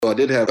I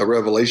did have a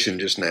revelation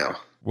just now.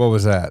 What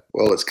was that?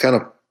 Well, it's kind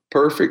of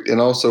perfect and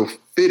also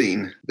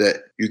fitting that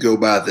you go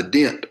by the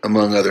Dent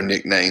among other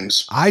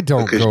nicknames. I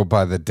don't go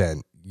by the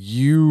Dent.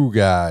 You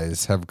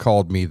guys have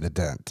called me the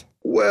Dent.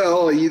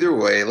 Well, either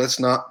way, let's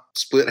not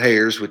split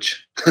hairs,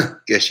 which I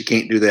guess you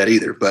can't do that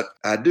either. But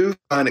I do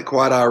find it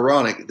quite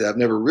ironic that I've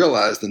never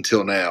realized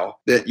until now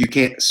that you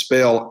can't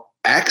spell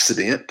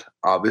accident,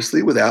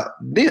 obviously, without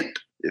dent.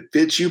 It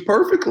fits you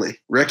perfectly.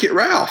 Wreck-It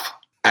Ralph.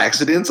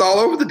 Accidents all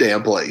over the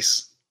damn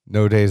place.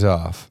 No days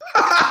off.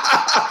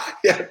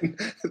 Yeah,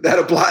 that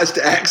applies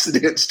to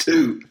accidents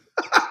too.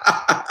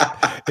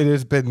 It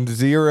has been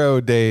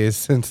 0 days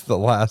since the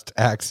last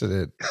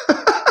accident.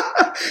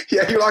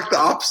 Yeah, you're like the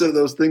opposite of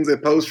those things they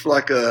post for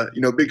like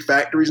big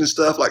factories and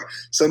stuff, like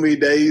so many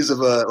days of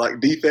like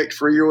defect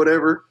free or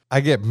whatever. I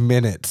get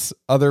minutes.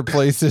 Other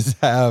places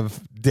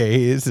have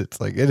days.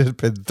 It's like it has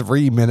been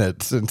 3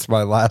 minutes since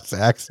my last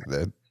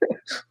accident.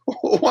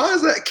 Why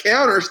is that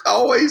counter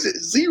always at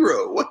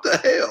 0? What the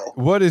hell?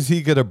 What is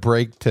he going to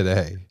break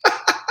today?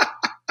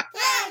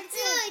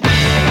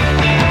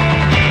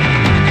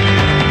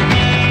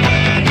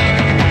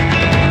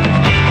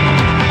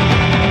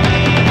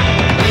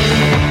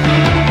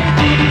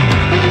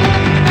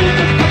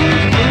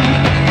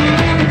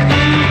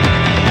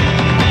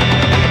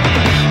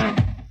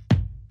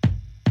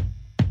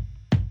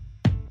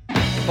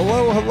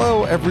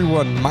 Hello,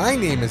 everyone. My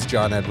name is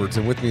John Edwards,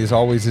 and with me, as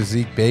always, is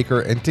Zeke Baker,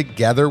 and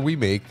together we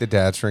make the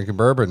Dad's Drinking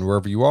Bourbon.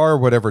 Wherever you are,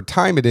 whatever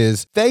time it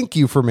is, thank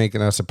you for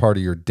making us a part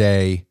of your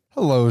day.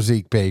 Hello,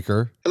 Zeke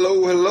Baker.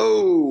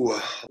 Hello.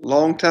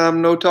 Long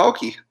time no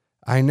talkie.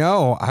 I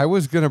know. I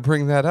was going to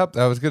bring that up.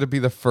 That was going to be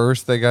the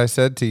first thing I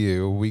said to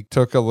you. We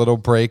took a little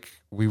break.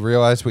 We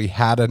realized we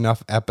had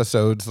enough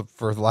episodes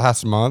for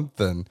last month,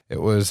 and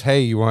it was,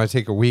 hey, you want to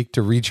take a week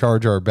to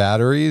recharge our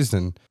batteries?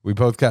 And we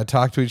both got to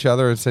talk to each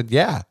other and said,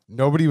 yeah,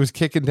 nobody was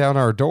kicking down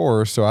our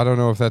door, so I don't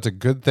know if that's a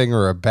good thing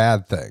or a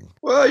bad thing.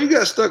 Well, you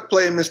got stuck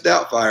playing Miss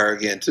Doubtfire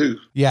again, too.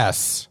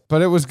 Yes,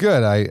 but it was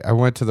good. I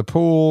went to the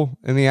pool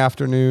in the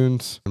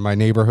afternoons. In my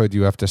neighborhood,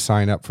 you have to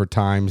sign up for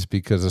times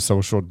because of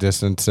social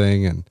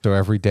distancing, and so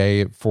every day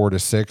at 4 to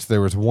 6,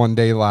 there was one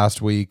day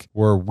last week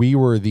where we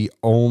were the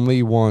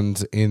only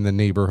ones in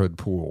the neighborhood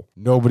pool.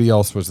 Nobody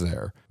else was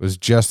there. It was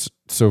just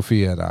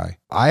Sophia and I.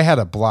 I had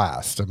a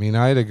blast. I mean,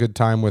 I had a good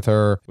time with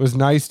her. It was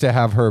nice to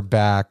have her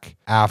back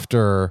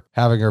after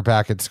having her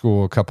back at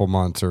school a couple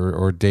months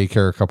or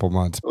daycare a couple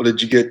months. Well, did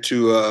you get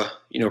to,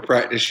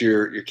 practice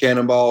your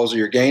cannonballs or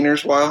your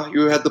gainers while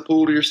you had the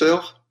pool to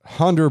yourself?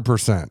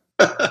 100%.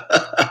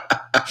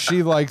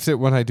 She likes it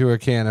when I do a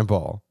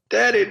cannonball.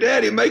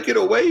 Daddy, make it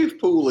a wave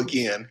pool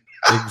again.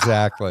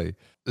 Exactly.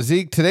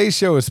 Zeke, today's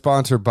show is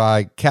sponsored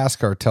by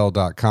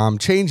CaskCartel.com,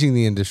 changing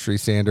the industry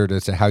standard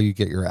as to how you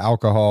get your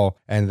alcohol.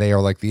 And they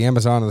are like the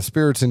Amazon of the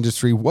spirits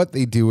industry. What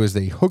they do is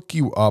they hook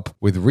you up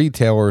with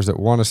retailers that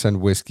want to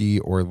send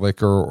whiskey or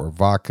liquor or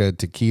vodka,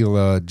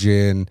 tequila,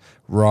 gin,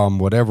 rum,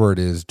 whatever it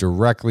is,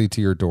 directly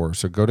to your door.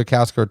 So go to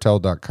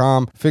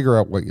CaskCartel.com, figure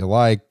out what you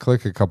like,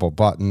 click a couple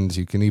buttons.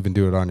 You can even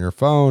do it on your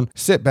phone.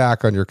 Sit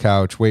back on your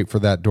couch, wait for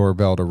that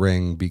doorbell to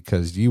ring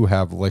because you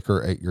have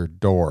liquor at your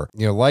door.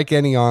 You know, like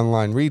any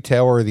online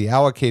retailer, the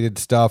allocated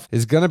stuff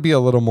is going to be a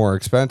little more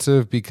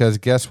expensive because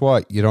guess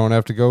what? You don't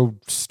have to go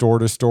store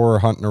to store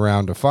hunting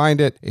around to find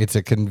it. It's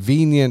a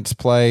convenience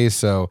play.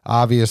 So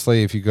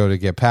obviously, if you go to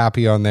get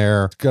Pappy on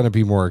there, it's going to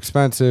be more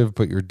expensive,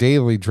 but your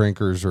daily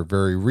drinkers are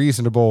very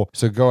reasonable.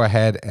 So go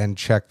ahead and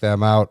check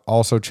them out.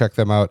 Also check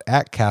them out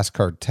at Cask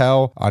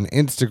Cartel on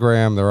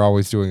Instagram. They're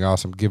always doing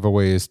awesome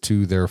giveaways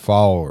to their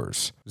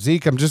followers.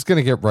 Zeke, I'm just going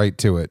to get right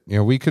to it. You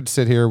know, we could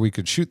sit here, we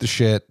could shoot the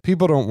shit.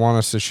 People don't want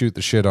us to shoot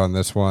the shit on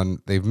this one.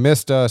 They've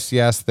missed us.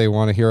 Yes, they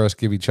want to hear us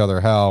give each other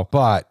hell,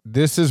 but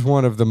this is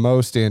one of the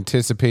most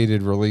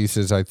anticipated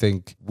releases I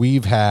think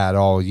we've had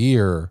all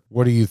year.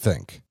 What do you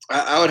think?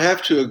 I would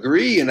have to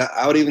agree, and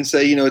I would even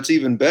say, it's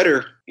even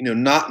better,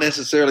 not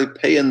necessarily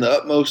paying the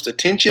utmost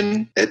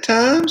attention at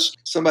times.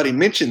 Somebody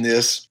mentioned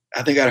this.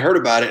 I think I'd heard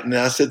about it, and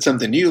I said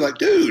something new, like,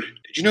 dude,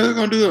 did you know they're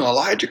going to do an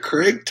Elijah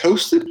Craig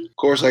toasted? Of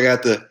course, I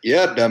got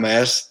yeah,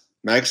 dumbass.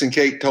 Max and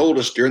Kate told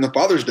us during the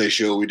Father's Day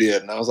show we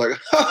did, and I was like,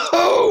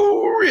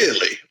 oh,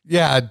 really?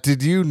 Yeah,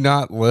 did you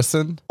not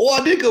listen? Well,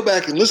 I did go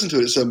back and listen to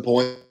it at some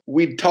point.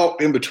 We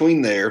talked in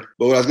between there,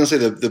 but what I was going to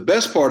say, the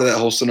best part of that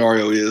whole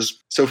scenario is,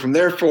 so from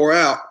therefore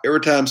out, every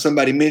time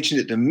somebody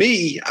mentioned it to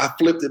me, I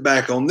flipped it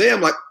back on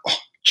them like, oh,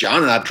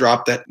 John and I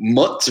dropped that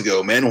months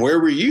ago, man. Where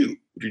were you?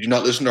 Did you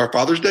not listen to our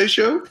Father's Day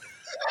show?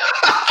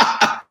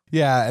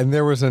 Yeah, and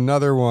there was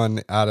another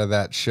one out of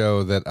that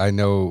show that I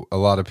know a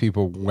lot of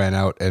people went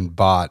out and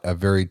bought a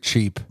very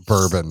cheap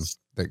bourbon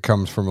that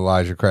comes from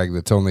Elijah Craig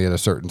that's only in a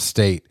certain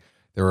state.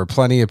 There were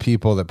plenty of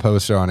people that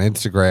posted on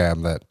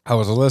Instagram that I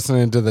was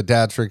listening to the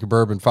Dad's Drinking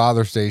Bourbon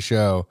Father's Day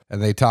show,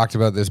 and they talked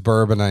about this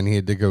bourbon I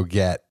needed to go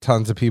get.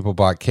 Tons of people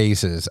bought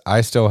cases. I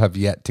still have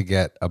yet to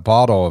get a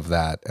bottle of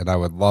that, and I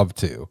would love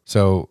to.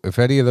 So if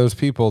any of those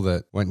people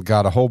that went and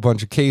got a whole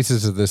bunch of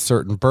cases of this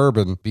certain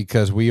bourbon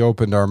because we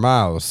opened our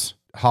mouths,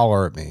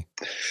 holler at me.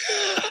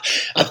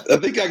 I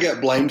think I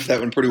got blamed for that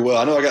one pretty well.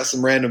 I know I got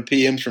some random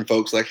PMs from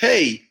folks like,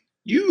 hey,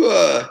 you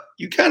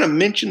kind of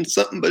mentioned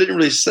something but didn't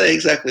really say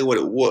exactly what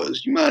it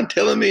was. You mind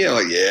telling me? I'm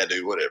like, yeah,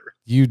 dude, whatever.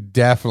 You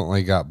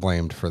definitely got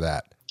blamed for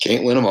that.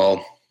 Can't win them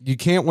all. You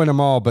can't win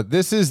them all, but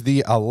this is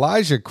the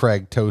Elijah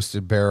Craig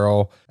Toasted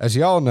Barrel. As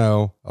you all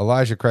know,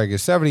 Elijah Craig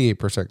is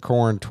 78%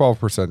 corn,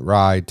 12%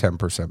 rye,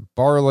 10%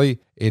 barley.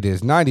 It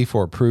is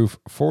 94 proof,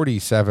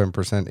 47%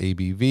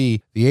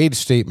 ABV. The age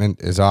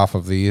statement is off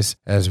of these,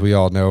 as we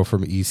all know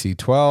from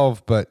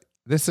EC12, but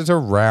this is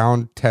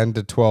around 10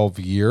 to 12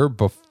 year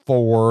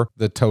before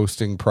the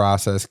toasting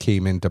process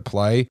came into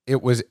play.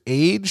 It was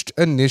aged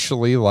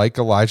initially like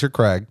Elijah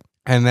Craig,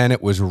 and then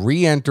it was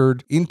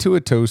re-entered into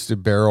a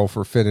toasted barrel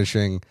for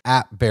finishing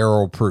at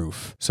barrel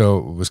proof. So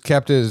it was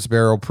kept as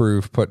barrel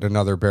proof, put in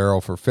another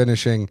barrel for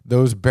finishing.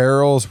 Those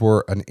barrels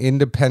were an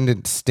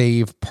independent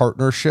stave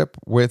partnership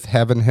with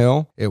Heaven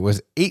Hill. It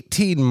was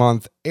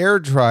 18-month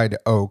air-dried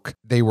oak.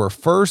 They were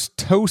first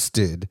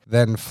toasted,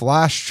 then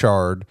flash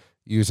charred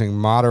using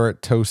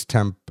moderate toast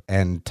temp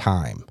and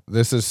time.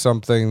 This is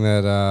something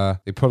that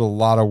they put a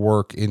lot of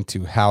work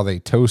into how they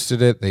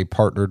toasted it. They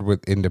partnered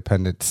with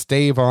Independent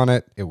Stave on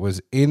it. It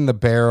was in the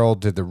barrel,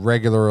 did the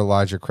regular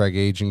Elijah Craig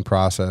aging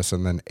process,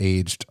 and then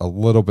aged a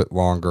little bit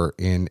longer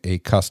in a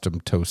custom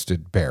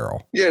toasted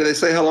barrel. Yeah, did they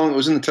say how long it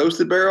was in the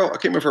toasted barrel? I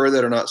can't remember if I read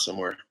that or not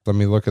somewhere. Let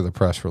me look at the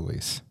press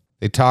release.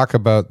 They talk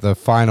about the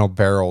final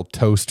barrel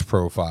toast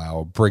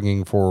profile,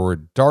 bringing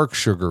forward dark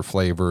sugar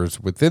flavors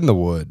within the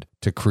wood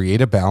to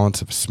create a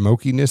balance of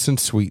smokiness and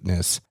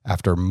sweetness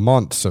after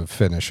months of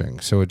finishing.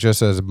 So it just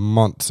says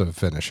months of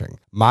finishing.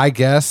 My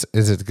guess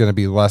is it's going to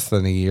be less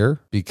than a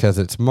year because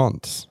it's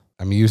months.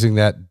 I'm using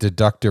that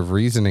deductive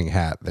reasoning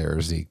hat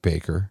there, Zeke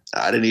Baker.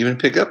 I didn't even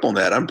pick up on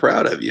that. I'm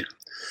proud of you.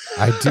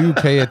 I do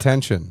pay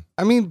attention.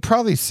 I mean,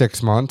 probably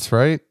 6 months,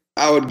 right?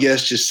 I would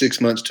guess just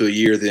 6 months to a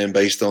year then,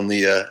 based on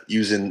the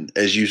using,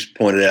 as you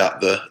pointed out,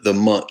 the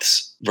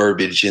months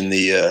verbiage in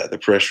the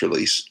press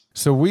release.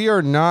 So we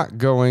are not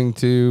going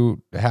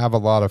to have a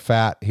lot of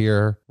fat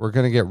here. We're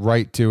going to get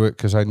right to it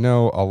because I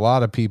know a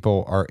lot of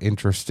people are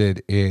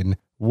interested in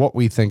what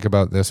we think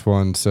about this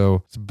one.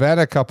 So it's been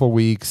a couple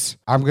weeks.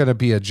 I'm going to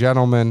be a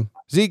gentleman.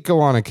 Zeke, go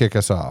on and kick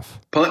us off.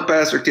 Punt,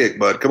 pass, or kick,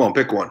 bud. Come on,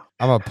 pick one.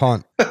 I'm a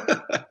punt.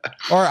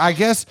 Or I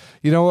guess,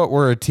 you know what?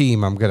 We're a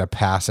team. I'm going to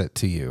pass it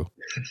to you.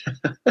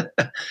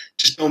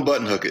 Just don't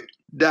button hook it.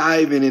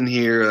 Diving in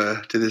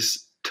here to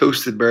this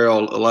toasted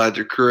barrel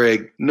Elijah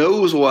Craig.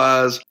 Nose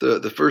wise,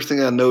 the first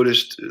thing I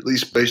noticed, at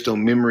least based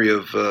on memory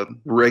of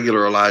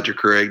regular Elijah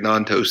Craig,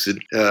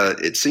 non-toasted,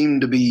 it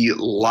seemed to be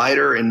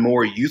lighter and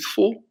more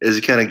youthful as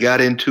it kind of got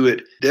into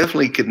it.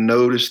 Definitely could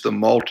notice the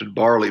malted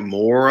barley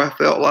more, I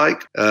felt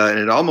like. And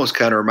it almost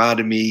kind of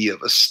reminded me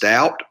of a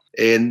stout.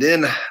 And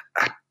then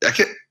I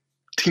kept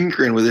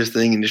tinkering with this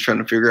thing and just trying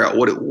to figure out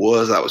what it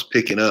was I was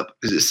picking up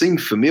because it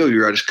seemed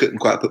familiar. I just couldn't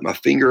quite put my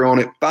finger on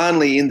it.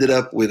 Finally ended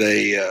up with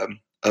a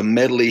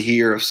medley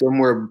here of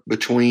somewhere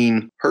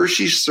between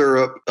Hershey's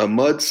syrup, a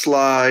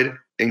mudslide,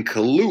 and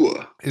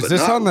Kahlua. Is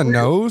this on the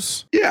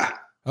nose? Yeah.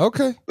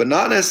 Okay. But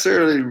not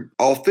necessarily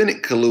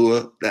authentic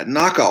Kahlua, that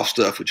knockoff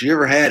stuff, which you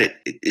ever had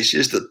it's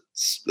just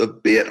a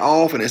bit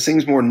off and it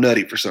seems more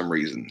nutty for some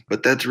reason.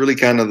 But that's really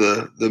kind of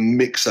the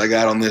mix I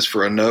got on this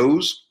for a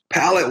nose.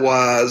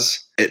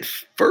 Palate-wise, at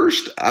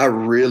first, I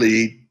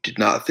really did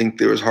not think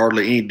there was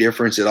hardly any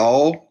difference at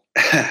all.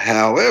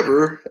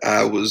 However,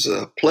 I was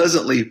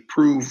pleasantly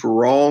proved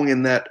wrong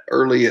in that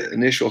early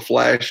initial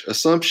flash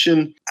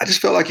assumption. I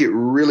just felt like it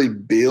really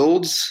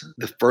builds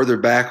the further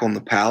back on the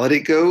palate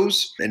it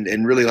goes.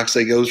 And really, like I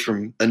say, goes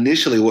from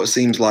initially what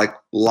seems like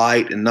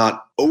light and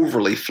not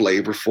overly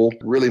flavorful,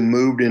 really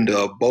moved into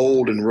a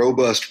bold and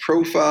robust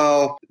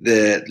profile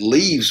that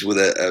leaves with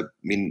a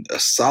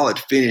solid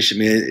finish. I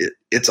mean,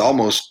 it's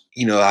almost,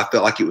 I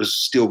felt like it was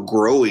still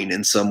growing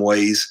in some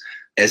ways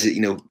as it,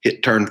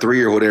 hit turn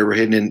 3 or whatever,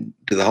 heading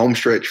into the home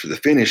stretch for the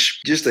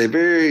finish. Just a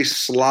very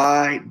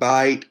slight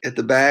bite at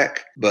the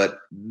back, but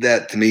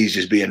that to me is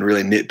just being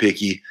really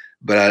nitpicky.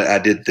 But I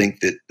did think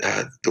that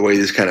the way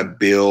this kind of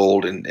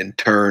built and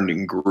turned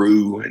and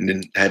grew and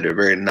then had a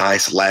very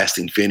nice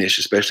lasting finish,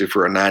 especially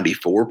for a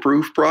 94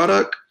 proof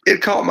product,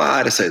 it caught my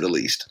eye to say the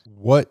least.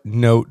 What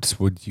notes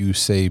would you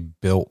say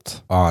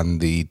built on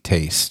the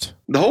taste?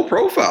 The whole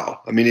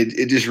profile. I mean,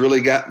 it just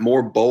really got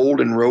more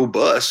bold and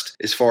robust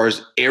as far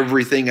as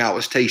everything I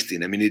was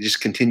tasting. I mean, it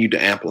just continued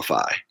to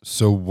amplify.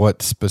 So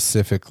what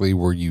specifically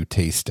were you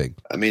tasting?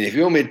 I mean, if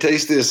you want me to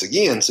taste this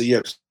again, so you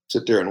have to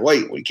sit there and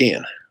wait, we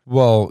can.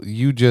 Well,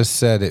 you just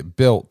said it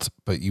built,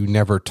 but you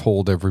never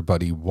told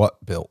everybody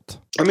what built.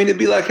 I mean, it'd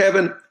be like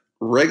having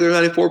regular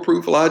 94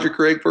 proof Elijah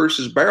Craig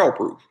versus barrel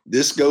proof.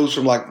 This goes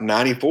from like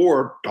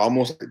 94 to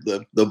almost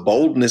the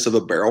boldness of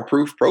a barrel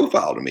proof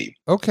profile to me.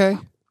 Okay.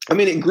 I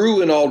mean, it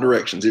grew in all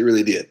directions. It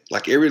really did.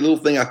 Like every little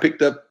thing I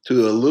picked up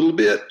to a little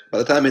bit, by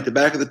the time it hit the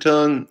back of the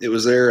tongue, it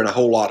was there and a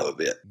whole lot of a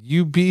bit.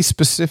 You be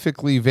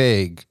specifically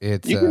vague. You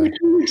give me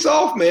 2 weeks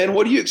off, man.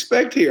 What do you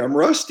expect here? I'm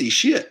rusty.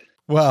 Shit.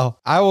 Well,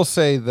 I will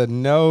say the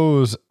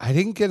nose, I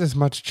didn't get as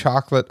much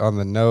chocolate on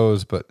the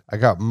nose, but I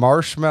got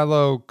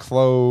marshmallow,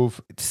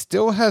 clove. It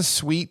still has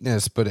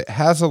sweetness, but it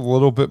has a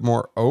little bit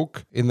more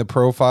oak in the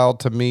profile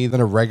to me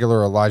than a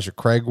regular Elijah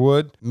Craig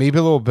would. Maybe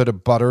a little bit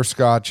of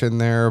butterscotch in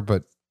there,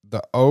 but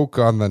the oak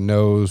on the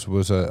nose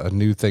was a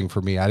new thing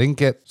for me. I didn't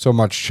get so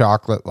much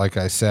chocolate, like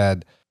I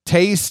said.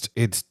 Taste,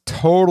 it's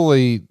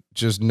totally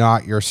just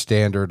not your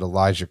standard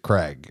Elijah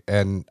Craig.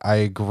 And I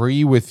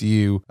agree with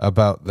you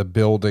about the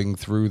building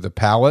through the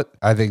palate.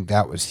 I think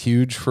that was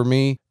huge for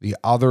me. The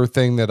other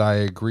thing that I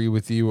agree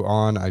with you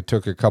on, I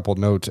took a couple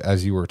notes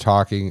as you were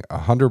talking,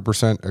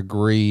 100%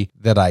 agree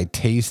that I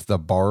taste the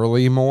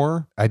barley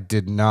more. I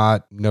did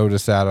not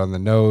notice that on the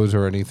nose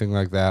or anything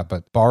like that,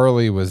 but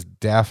barley was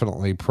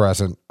definitely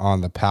present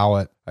on the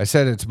palate. I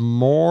said it's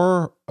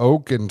more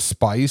oak and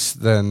spice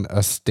than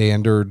a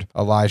standard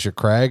Elijah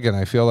Craig, and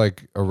I feel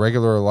like a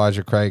regular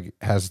Elijah Craig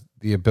has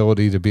the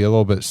ability to be a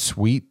little bit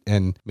sweet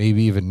and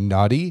maybe even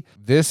nutty.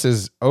 This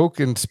is oak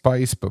and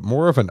spice, but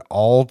more of an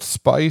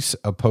allspice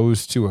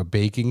opposed to a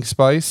baking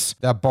spice.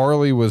 That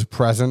barley was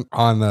present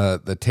on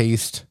the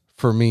taste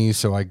for me,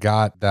 so I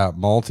got that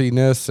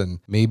maltiness and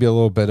maybe a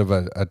little bit of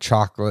a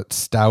chocolate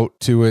stout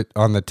to it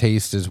on the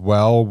taste as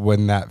well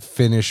when that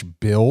finish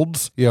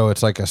builds. You know,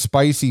 it's like a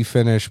spicy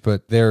finish,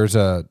 but there's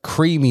a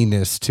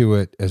creaminess to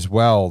it as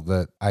well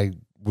that I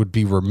would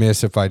be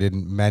remiss if I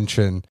didn't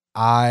mention.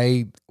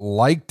 I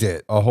liked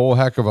it a whole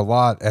heck of a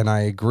lot, and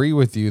I agree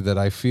with you that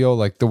I feel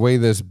like the way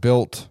this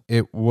built,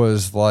 it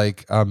was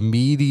like a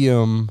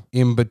medium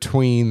in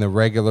between the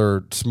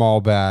regular small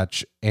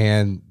batch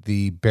and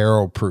the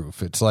barrel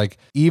proof. It's like,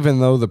 even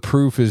though the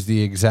proof is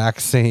the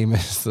exact same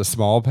as the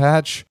small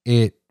batch,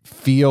 it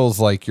feels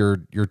like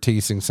you're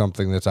tasting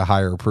something that's a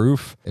higher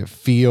proof. It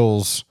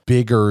feels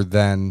bigger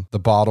than the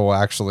bottle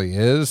actually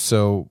is.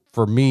 So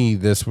for me,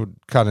 this would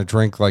kind of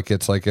drink like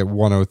it's like a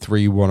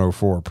 103,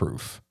 104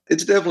 proof.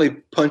 It's definitely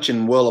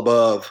punching well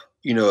above,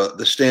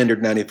 the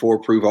standard 94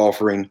 proof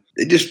offering.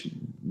 It just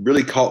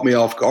really caught me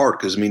off guard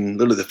because,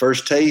 literally the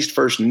first taste,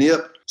 first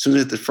nip, as soon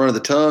as it hit the front of the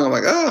tongue, I'm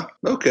like,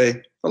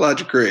 okay,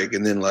 Elijah Craig.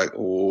 And then like,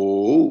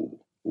 ooh.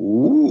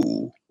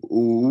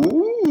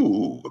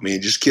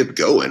 It just kept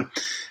going.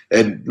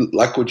 And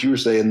like what you were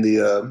saying,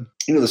 the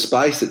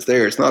spice that's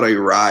there, it's not a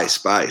rye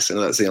spice. I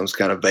know that sounds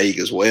kind of vague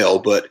as well,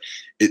 but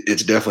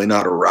it's definitely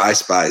not a rye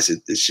spice.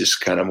 It's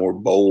just kind of more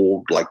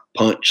bold, like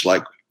punch,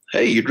 like,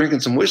 hey, you're drinking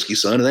some whiskey,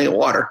 son. It ain't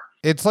water.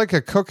 It's like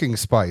a cooking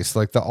spice,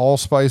 like the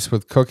allspice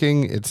with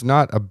cooking. It's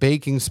not a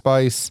baking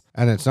spice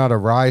and it's not a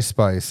rye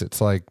spice.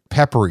 It's like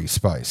peppery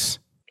spice.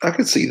 I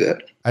could see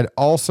that. I'd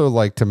also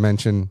like to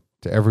mention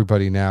to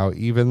everybody now,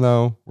 even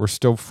though we're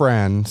still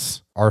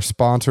friends, our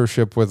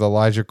sponsorship with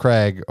Elijah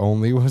Craig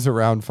only was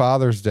around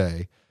Father's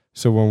Day.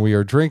 So when we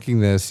are drinking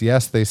this,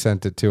 yes, they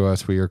sent it to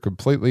us. We are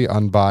completely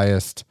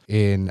unbiased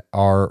in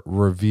our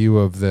review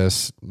of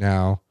this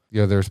now.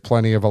 There's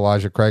plenty of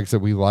Elijah Craigs that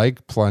we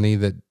like, plenty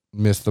that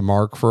missed the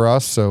mark for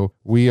us. So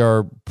we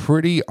are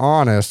pretty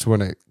honest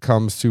when it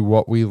comes to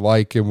what we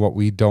like and what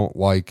we don't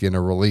like in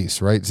a release,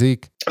 right,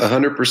 Zeke?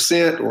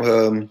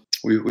 100%.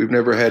 We've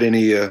never had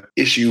any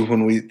issue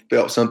when we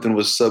felt something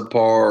was subpar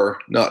or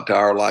not to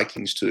our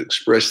likings to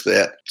express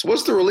that. So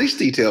what's the release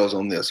details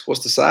on this?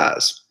 What's the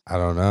size? I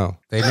don't know.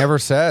 They never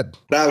said.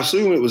 I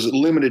assume it was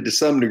limited to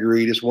some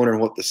degree, just wondering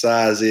what the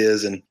size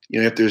is and,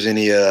 if there's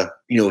any,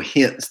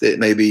 hints that it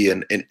may be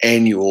an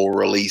annual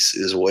release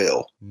as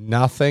well.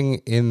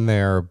 Nothing in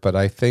there, but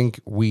I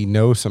think we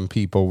know some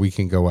people we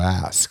can go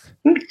ask.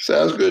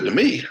 Sounds good to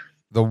me.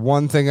 The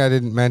one thing I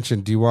didn't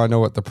mention, do you want to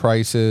know what the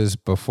price is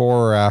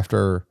before or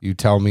after you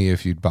tell me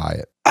if you'd buy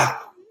it? I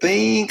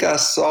think I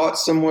saw it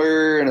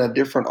somewhere in a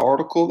different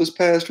article this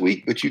past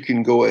week, but you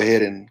can go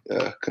ahead and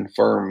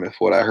confirm if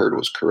what I heard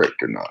was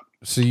correct or not.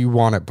 So you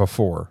want it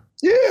before?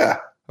 Yeah.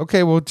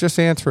 Okay, well, just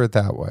answer it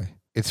that way.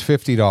 It's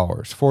 $50,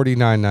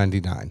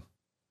 $49.99.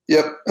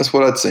 Yep, that's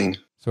what I'd seen.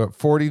 So at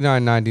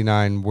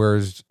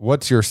 $49.99,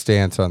 what's your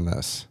stance on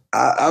this?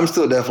 I'm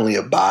still definitely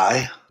a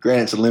buy.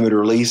 Granted, it's a limited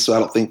release, so I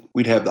don't think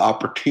we'd have the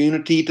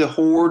opportunity to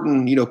hoard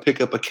and, pick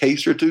up a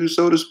case or two,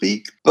 so to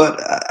speak. But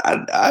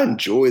I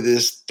enjoy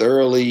this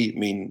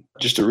thoroughly.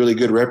 Just a really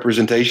good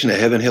representation of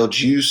Heaven Hill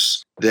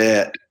Juice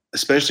that,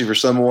 especially for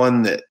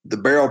someone that the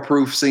barrel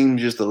proof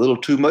seems just a little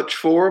too much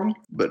for them,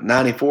 but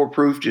 94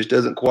 proof just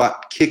doesn't quite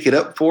kick it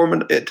up for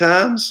them at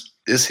times.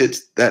 This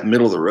hits that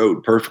middle of the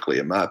road perfectly,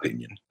 in my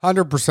opinion.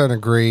 100%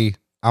 agree.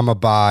 I'm a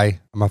buy.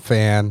 I'm a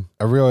fan.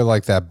 I really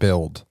like that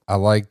build. I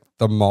like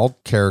the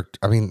malt character.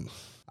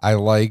 I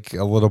like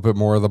a little bit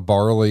more of the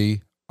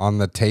barley on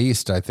the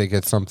taste. I think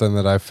it's something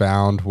that I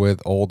found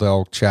with Old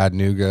Elk,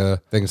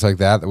 Chattanooga, things like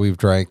that we've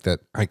drank that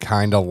I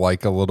kind of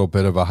like a little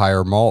bit of a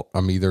higher malt.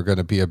 I'm either going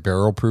to be a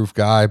barrel proof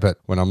guy, but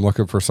when I'm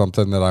looking for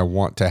something that I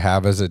want to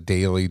have as a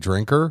daily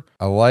drinker,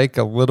 I like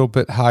a little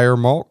bit higher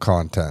malt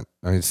content.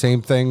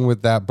 Same thing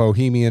with that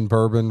Bohemian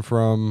bourbon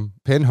from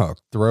Pinhook.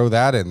 Throw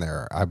that in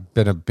there. I've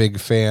been a big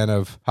fan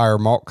of higher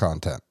malt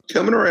content.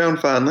 Coming around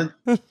finally.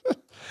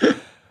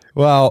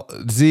 Well,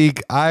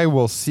 Zeke, I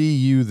will see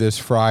you this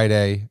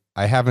Friday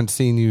I haven't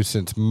seen you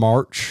since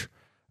March.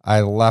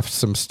 I left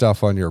some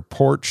stuff on your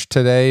porch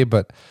today,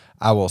 but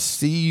I will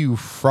see you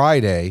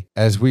Friday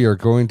as we are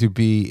going to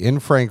be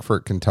in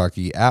Frankfort,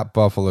 Kentucky at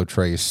Buffalo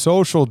Trace,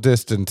 social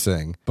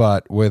distancing,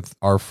 but with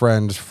our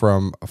friends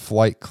from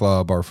Flight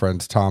Club, our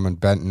friends Tom and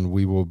Benton,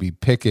 we will be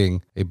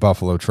picking a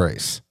Buffalo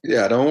Trace.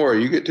 Yeah, don't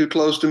worry. You get too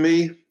close to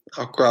me,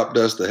 I'll crop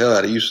dust the hell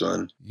out of you,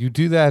 son. You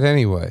do that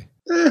anyway.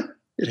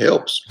 It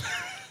helps.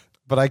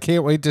 But I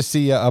can't wait to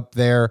see you up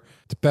there.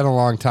 It's been a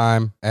long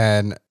time,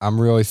 and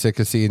I'm really sick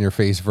of seeing your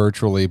face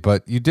virtually,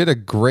 but you did a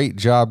great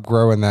job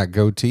growing that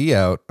goatee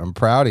out. I'm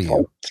proud of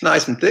you. It's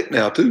nice and thick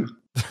now, too.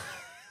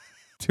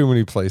 Too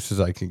many places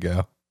I can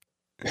go.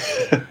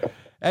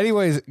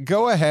 Anyways,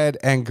 go ahead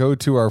and go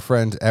to our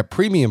friends at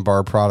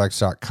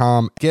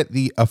premiumbarproducts.com. Get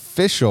the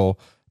official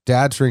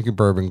Dad's Drinking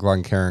Bourbon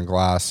Glencairn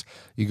glass.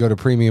 You go to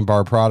Premium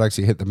Bar Products,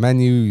 you hit the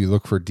menu, you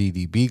look for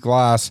DDB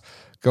glass.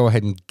 Go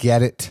ahead and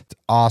get it. It's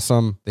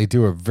awesome. They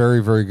do a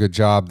very, very good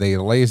job. They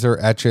laser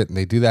etch it and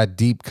they do that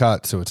deep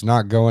cut so it's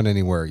not going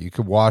anywhere. You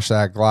could wash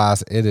that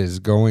glass. It is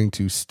going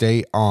to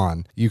stay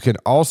on. You can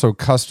also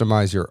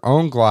customize your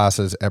own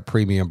glasses at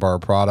Premium Bar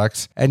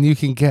Products, and you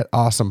can get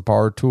awesome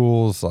bar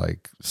tools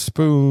like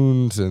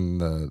spoons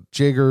and the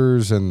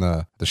jiggers and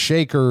the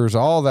shakers,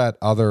 all that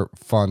other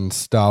fun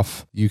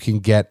stuff you can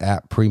get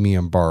at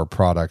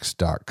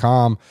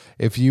premiumbarproducts.com.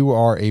 If you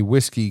are a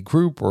whiskey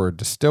group or a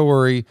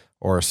distillery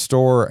or a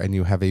store and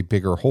you have a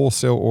bigger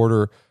wholesale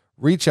order,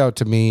 reach out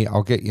to me.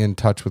 I'll get you in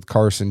touch with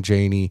Carson,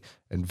 Janie,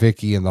 and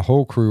Vicky and the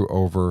whole crew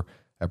over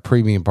at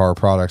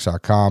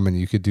premiumbarproducts.com, and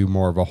you could do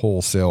more of a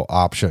wholesale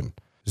option.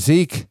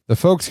 Zeke, the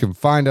folks can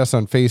find us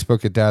on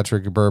Facebook at Dad's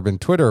Drinking Bourbon,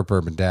 Twitter at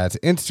Bourbon Dads,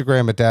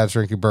 Instagram at Dad's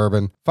Drinking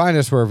Bourbon. Find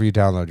us wherever you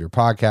download your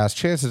podcast.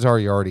 Chances are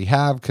you already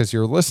have because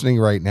you're listening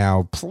right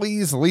now.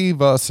 Please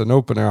leave us an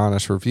open and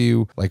honest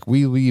review like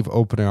we leave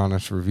open and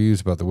honest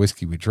reviews about the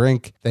whiskey we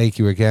drink. Thank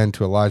you again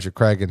to Elijah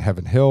Craig and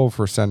Heaven Hill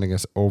for sending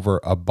us over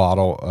a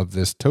bottle of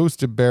this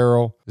Toasted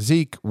Barrel.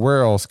 Zeke,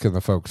 where else can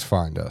the folks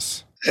find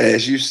us?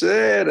 As you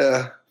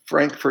said,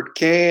 Frankfort,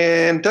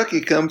 Kentucky,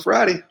 come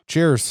Friday.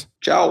 Cheers.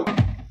 Ciao.